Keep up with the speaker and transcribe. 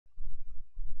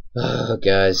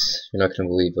Guys, you're not gonna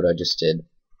believe what I just did.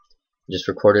 I just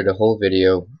recorded a whole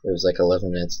video. It was like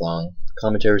 11 minutes long. The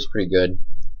commentary was pretty good,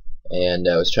 and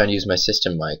I was trying to use my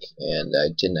system mic, and I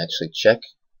didn't actually check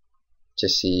to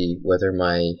see whether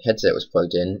my headset was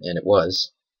plugged in, and it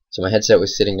was. So my headset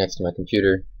was sitting next to my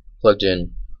computer, plugged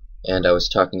in, and I was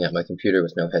talking at my computer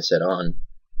with no headset on.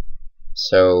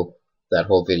 So that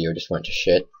whole video just went to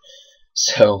shit.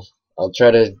 So I'll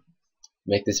try to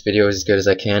make this video as good as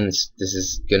I can. This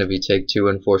is gonna be take 2,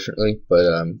 unfortunately, but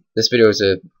this video is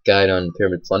a guide on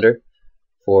Pyramid Plunder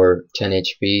for 10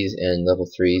 HPs and level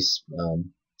 3s,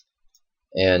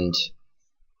 and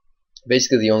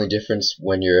basically the only difference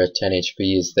when you're at 10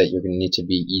 HP is that you're gonna need to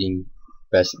be eating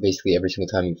basically every single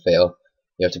time you fail.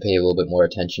 You have to pay a little bit more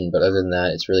attention, but other than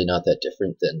that, it's really not that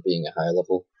different than being a higher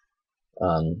level.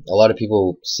 A lot of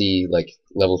people see like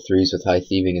level 3s with high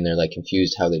thieving and they're like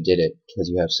confused how they did it because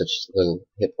you have such little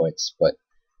hit points, but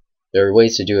there are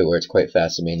ways to do it where it's quite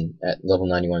fast. I mean, at level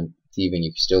 91 thieving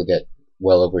you can still get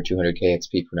well over 200k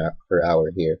XP per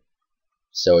hour here,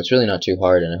 so it's really not too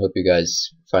hard, and I hope you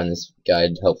guys find this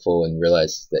guide helpful and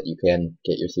realize that you can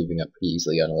get your thieving up pretty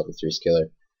easily on a level 3 skiller.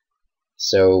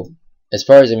 So as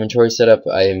far as inventory setup,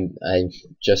 I've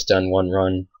just done one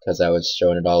run because I was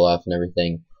showing it all off and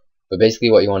everything. But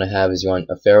basically what you want to have is you want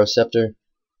a Pharaoh Scepter,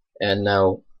 and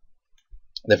now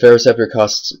the Pharaoh Scepter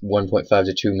costs 1.5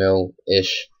 to 2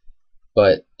 mil-ish,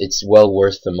 but it's well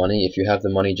worth the money. If you have the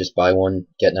money, just buy one,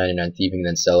 get 99 thieving,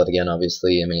 then sell it again,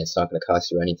 obviously. I mean, it's not going to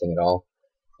cost you anything at all.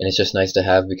 And it's just nice to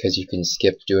have because you can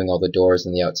skip doing all the doors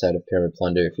on the outside of Pyramid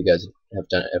Plunder. If you guys have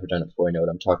ever done it before, you know what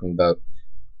I'm talking about.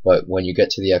 But when you get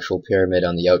to the actual pyramid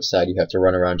on the outside, you have to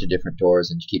run around to different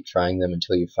doors and keep trying them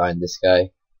until you find this guy.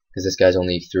 Because this guy's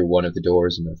only through one of the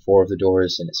doors and there are 4 of the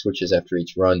doors, and it switches after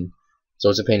each run, so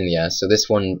it's a pain in the ass. So this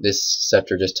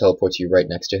scepter just teleports you right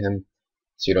next to him,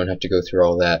 so you don't have to go through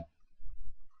all that.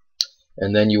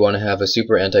 And then you want to have a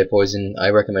super anti-poison. I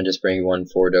recommend just bringing one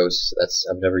 4-dose.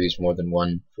 I've never used more than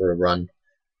one for a run.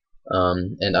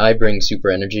 And I bring super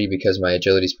energy because my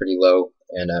agility is pretty low,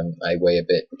 and I weigh a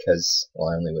bit because, well,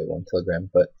 I only weigh 1 kilogram,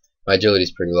 but my agility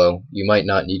is pretty low. You might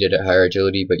not need it at higher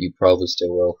agility, but you probably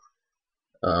still will.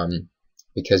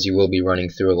 Because you will be running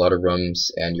through a lot of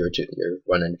rooms and your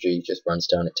run energy just runs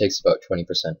down. It takes about 20%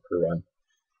 per run.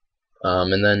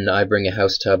 And then I bring a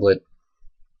house tablet.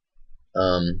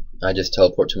 I just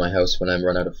teleport to my house when I'm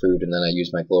run out of food, and then I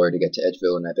use my glory to get to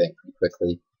Edgeville, and I bank pretty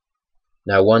quickly.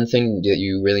 Now, one thing that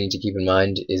you really need to keep in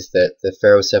mind is that the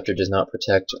Pharaoh Scepter does not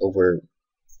protect over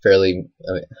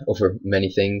over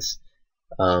many things.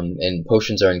 And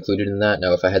potions are included in that.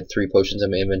 Now if I had 3 potions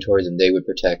in my inventory, then they would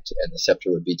protect and the scepter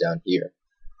would be down here.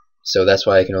 So that's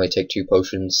why I can only take 2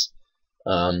 potions.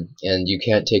 And you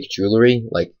can't take jewelry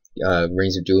like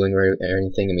rings of dueling or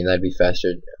anything. I mean, that'd be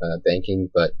faster banking,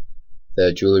 but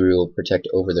the jewelry will protect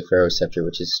over the Pharaoh Scepter,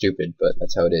 which is stupid, but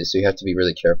that's how it is. So you have to be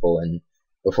really careful, and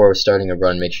before starting a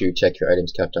run, make sure you check your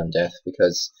items kept on death,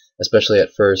 because especially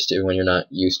at first, when you're not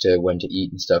used to when to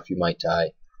eat and stuff, you might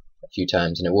die a few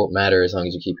times, and it won't matter as long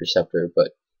as you keep your scepter,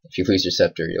 but if you lose your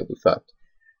scepter, you'll be fucked.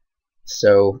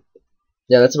 So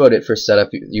yeah, that's about it for setup.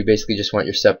 You basically just want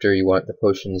your scepter, you want the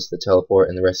potions, the teleport,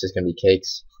 and the rest is going to be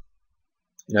cakes.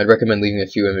 And I'd recommend leaving a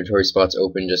few inventory spots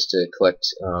open just to collect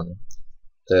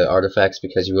the artifacts,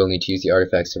 because you will need to use the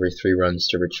artifacts every 3 runs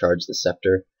to recharge the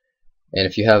scepter. And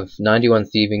if you have 91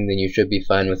 thieving, then you should be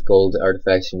fine with gold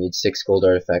artifacts. You need 6 gold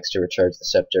artifacts to recharge the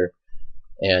scepter,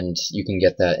 and you can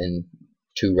get that in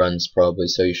 2 runs probably,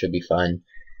 so you should be fine.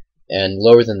 And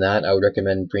lower than that, I would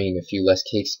recommend bringing a few less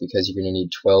cakes, because you're going to need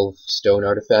 12 stone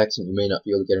artifacts and you may not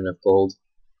be able to get enough gold.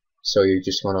 So you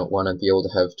just want to be able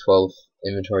to have 12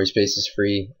 inventory spaces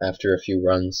free after a few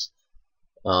runs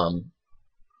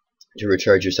to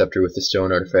recharge your scepter with the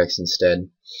stone artifacts instead.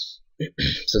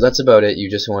 So that's about it. You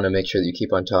just want to make sure that you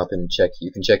keep on top and check.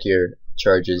 You can check your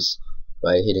charges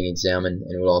by hitting examine,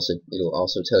 and it'll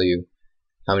also tell you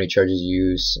how many charges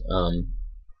you use,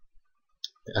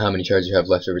 how many charges you have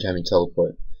left every time you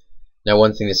teleport. Now,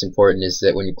 one thing that's important is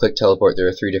that when you click teleport, there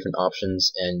are 3 different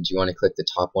options, and you want to click the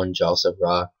top one, Jaws of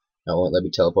Ra. Now, it won't let me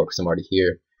teleport because I'm already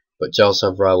here, but Jaws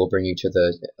of Ra will bring you to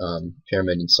the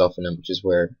pyramid in Sulfanum, which is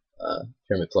where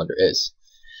Pyramid Plunder is.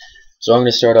 So I'm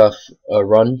going to start off a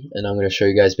run, and I'm going to show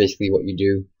you guys basically what you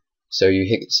do. So you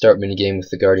hit start minigame with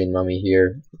the Guardian Mummy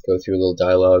here, go through a little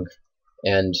dialogue,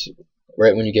 and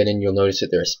right when you get in, you'll notice that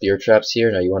there are spear traps here.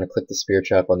 Now you want to click the spear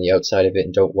trap on the outside of it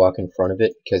and don't walk in front of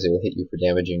it, because it will hit you for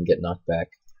damage and get knocked back.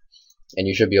 And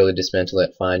you should be able to dismantle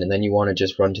that fine. And then you want to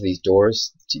just run to these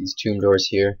doors, to these tomb doors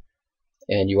here,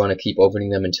 and you want to keep opening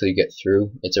them until you get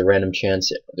through. It's a random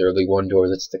chance. There will be one door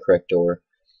that's the correct door.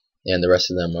 and the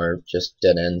rest of them are just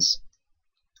dead ends.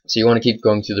 So you want to keep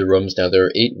going through the rooms. Now there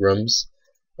are 8 rooms,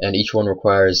 and each one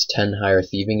requires 10 higher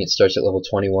thieving. It starts at level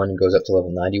 21 and goes up to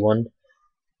level 91.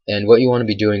 And what you want to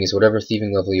be doing is whatever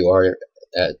thieving level you are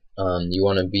at, you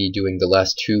want to be doing the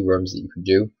last 2 rooms that you can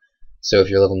do. So if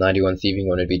you're level 91 thieving, you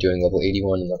want to be doing level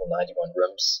 81 and level 91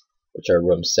 rooms, which are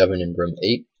room 7 and room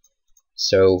 8.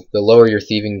 So the lower your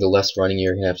thieving, the less running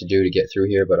you're going to have to do to get through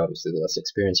here, but obviously the less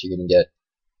experience you're going to get.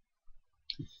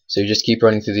 So you just keep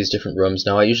running through these different rooms.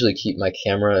 Now I usually keep my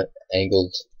camera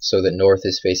angled so that north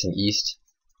is facing east.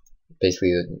 Basically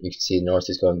you can see north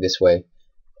is going this way.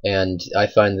 And I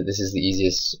find that this is the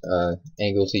easiest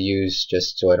angle to use,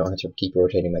 just so I don't have to keep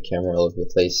rotating my camera all over the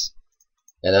place.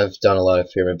 And I've done a lot of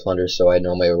Pyramid Plunder, so I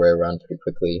know my way around pretty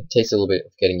quickly. It takes a little bit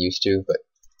of getting used to, but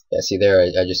yeah, see there,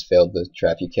 I just failed the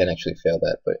trap. You can actually fail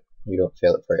that, but you don't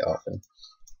fail it very often.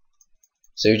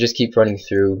 So you just keep running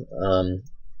through,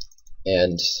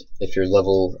 and if you're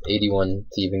level 81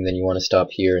 thieving, then you want to stop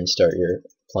here and start your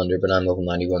plunder, but I'm level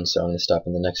 91, so I'm going to stop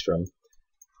in the next room.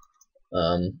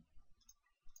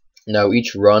 Now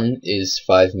each run is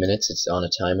 5 minutes. It's on a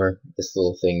timer. This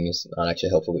little thing is not actually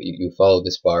helpful, but you follow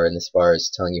this bar, and this bar is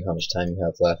telling you how much time you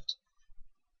have left.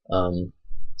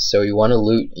 So you want to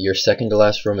loot your second to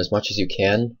last room as much as you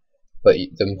can, but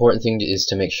the important thing is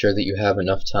to make sure that you have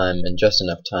enough time, and just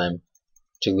enough time,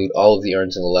 to loot all of the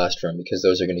urns in the last room, because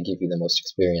those are going to give you the most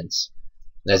experience.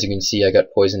 And as you can see, I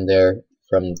got poisoned there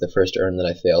from the first urn that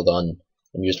I failed on,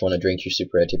 and you just want to drink your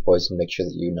super anti-poison, make sure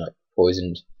that you're not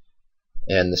poisoned.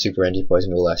 And the super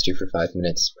anti-poison will last you for 5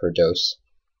 minutes per dose.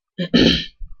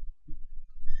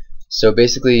 So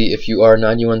basically, if you are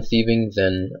 91 thieving,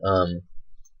 then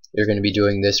you're going to be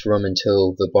doing this room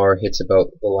until the bar hits about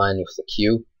the line with the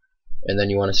Q, and then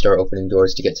you want to start opening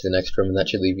doors to get to the next room, and that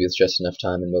should leave you with just enough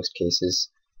time in most cases.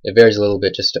 It varies a little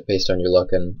bit just based on your luck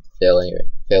and failure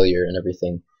and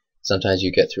everything. Sometimes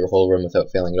you get through a whole room without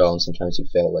failing at all, and sometimes you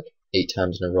fail like 8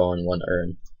 times in a row on one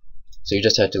urn. So you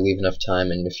just have to leave enough time,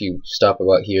 and if you stop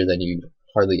about here, then you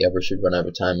hardly ever should run out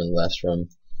of time in the last room.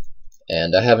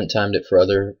 And I haven't timed it for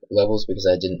other levels because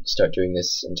I didn't start doing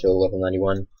this until level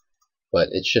 91, but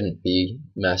it shouldn't be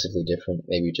massively different,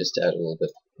 maybe just to add a little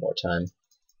bit more time.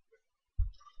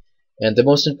 And the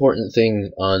most important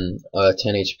thing on a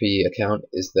 10 HP account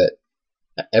is that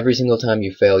every single time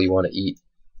you fail you want to eat,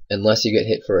 unless you get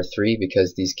hit for a 3,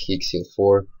 because these keeks heal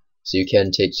 4. So you can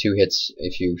take 2 hits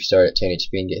if you start at 10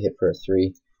 HP and get hit for a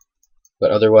 3. But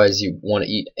otherwise you want to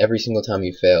eat every single time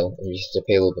you fail, and you just have to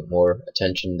pay a little bit more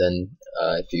attention than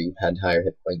if you had higher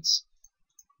hit points.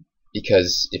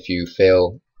 Because if you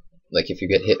fail, like if you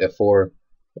get hit a 4,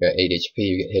 you're at 8 HP,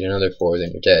 you get hit another 4,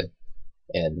 then you're dead.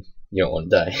 And you don't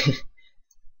want to die.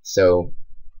 So,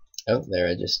 oh, there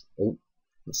I just,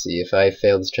 let's see, if I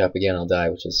fail this trap again I'll die,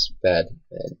 which is bad.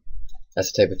 And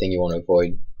that's the type of thing you want to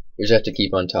avoid. You just have to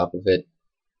keep on top of it.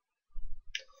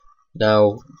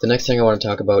 Now, the next thing I want to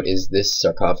talk about is this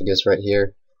sarcophagus right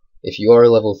here. If you are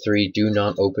level 3, do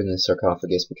not open the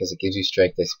sarcophagus because it gives you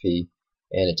strength XP,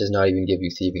 and it does not even give you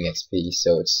thieving XP,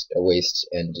 so it's a waste,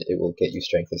 and it will get you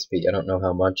strength XP. I don't know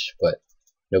how much, but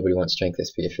nobody wants strength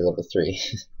XP if you're level 3.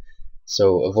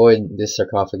 So avoid this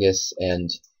sarcophagus, and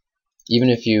even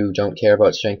if you don't care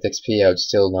about strength XP, I would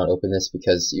still not open this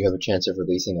because you have a chance of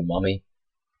releasing a mummy,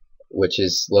 which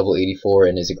is level 84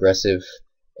 and is aggressive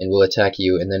and will attack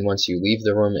you, and then once you leave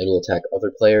the room it will attack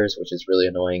other players, which is really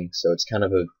annoying. So it's kind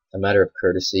of a matter of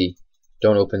courtesy.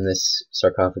 Don't open this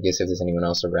sarcophagus if there's anyone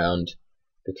else around,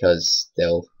 because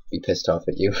they'll be pissed off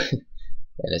at you.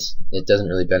 And it doesn't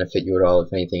really benefit you at all.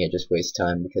 If anything, it just wastes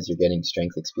time because you're getting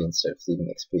strength XP instead of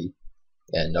thieving XP,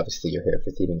 and obviously you're here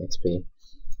for thieving XP.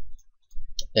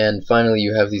 And finally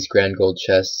you have these grand gold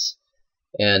chests,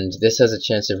 and this has a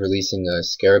chance of releasing a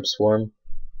scarab swarm,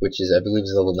 which is, I believe,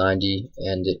 is level 90,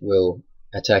 and it will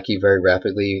attack you very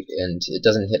rapidly, and it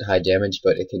doesn't hit high damage,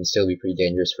 but it can still be pretty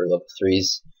dangerous for level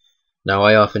 3s. Now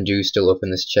I often do still open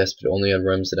this chest, but only on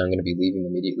rooms that I'm going to be leaving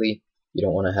immediately. You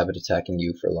don't want to have it attacking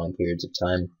you for long periods of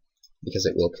time, because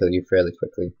it will kill you fairly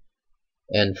quickly.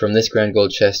 And from this grand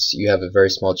gold chest you have a very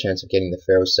small chance of getting the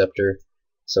Pharaoh's Scepter,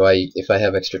 so if I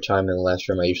have extra time in the last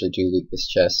room I usually do loot this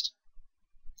chest,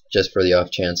 just for the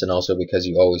off chance, and also because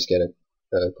you always get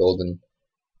a golden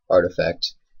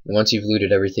artifact. And once you've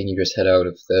looted everything, you just head out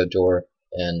of the door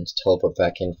and teleport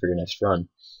back in for your next run.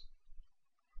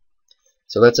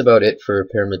 So that's about it for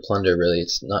Pyramid Plunder, really.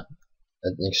 It's not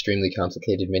an extremely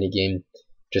complicated minigame.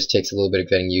 Just takes a little bit of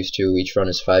getting used to. Each run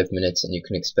is 5 minutes, and you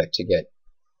can expect to get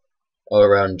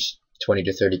around 20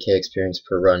 to 30k experience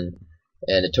per run,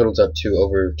 and it totals up to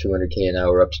over 200k an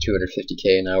hour, up to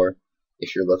 250k an hour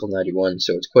if you're level 91.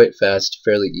 So it's quite fast,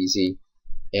 fairly easy,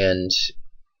 and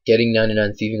getting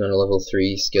 99 thieving on a level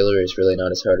 3 skiller is really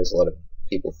not as hard as a lot of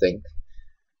people think.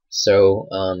 So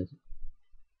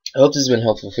I hope this has been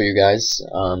helpful for you guys.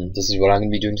 This is what I'm going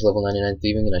to be doing to level 99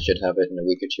 thieving, and I should have it in a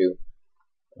week or two.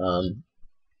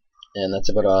 And that's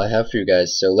about all I have for you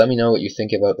guys. So let me know what you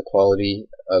think about the quality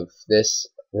of this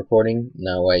recording.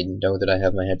 Now I know that I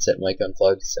have my headset mic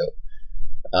unplugged, so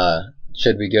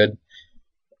should be good.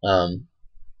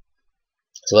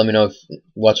 So let me know if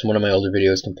watch one of my older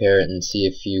videos, compare it, and see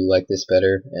if you like this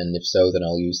better. And if so, then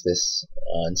I'll use this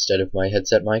instead of my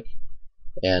headset mic.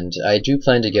 And I do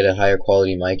plan to get a higher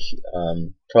quality mic,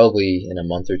 probably in a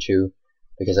month or two,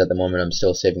 because at the moment I'm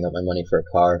still saving up my money for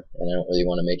a car, and I don't really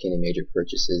want to make any major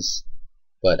purchases.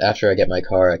 But after I get my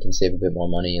car, I can save a bit more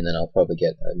money, and then I'll probably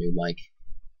get a new mic,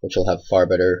 which will have far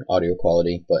better audio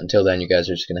quality. But until then, you guys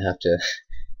are just going to have to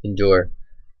endure.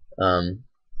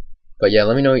 But yeah,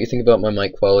 let me know what you think about my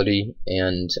mic quality,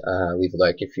 and leave a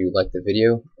like if you like the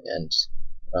video, and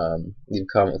leave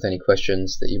a comment with any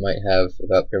questions that you might have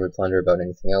about Pyramid Plunder, about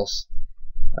anything else.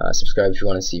 Subscribe if you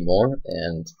want to see more,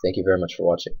 and thank you very much for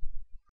watching.